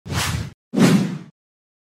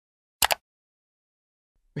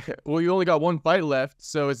Well, you only got one fight left,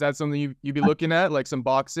 so is that something you'd be looking at, like some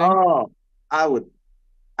boxing? Oh, I would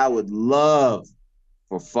I would love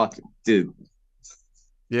for fucking dude.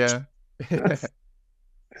 Yeah.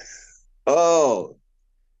 Oh,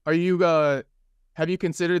 Are you have you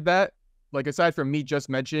considered that? Like aside from me just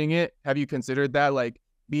mentioning it, have you considered that like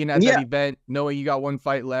being at that yeah, event, knowing you got one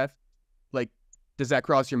fight left? Like, does that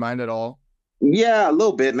cross your mind at all? yeah, a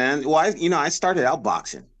little bit, man. Well, I started out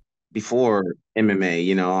boxing before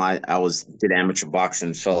MMA. I was did amateur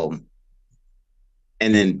boxing, so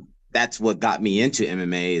and then that's what got me into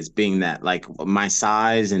MMA is being that like my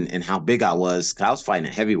size and how big I was. 'Cause I was fighting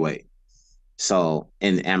a heavyweight, so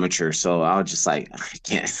in amateur. So I was just like, I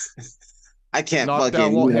can't, I can't Knocked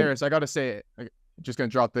out fucking, Walt Harris. I gotta say it. Just gonna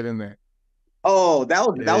drop that in there. Oh, that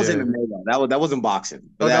was Yeah. MMA though. That wasn't boxing,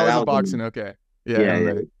 but Oh, that that wasn't was boxing. Okay. Yeah, yeah,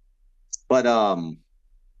 yeah. MMA. But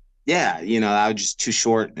yeah, I was just too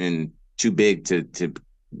short and too big to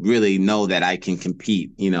really know that I can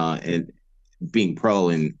compete, and being pro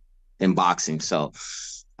in boxing. So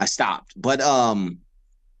I stopped. But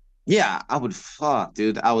yeah, I would fuck,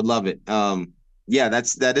 dude. I would love it. Yeah,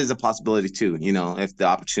 that is a possibility too, if the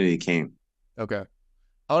opportunity came. Okay.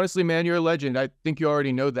 Honestly, man, you're a legend. I think you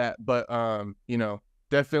already know that, but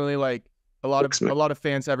definitely like a lot of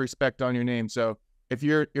fans have respect on your name. So if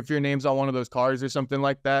your name's on one of those cards or something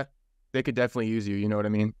like that, they could definitely use you. You know what I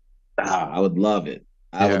mean? I would love it.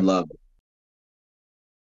 I would Yeah. love it.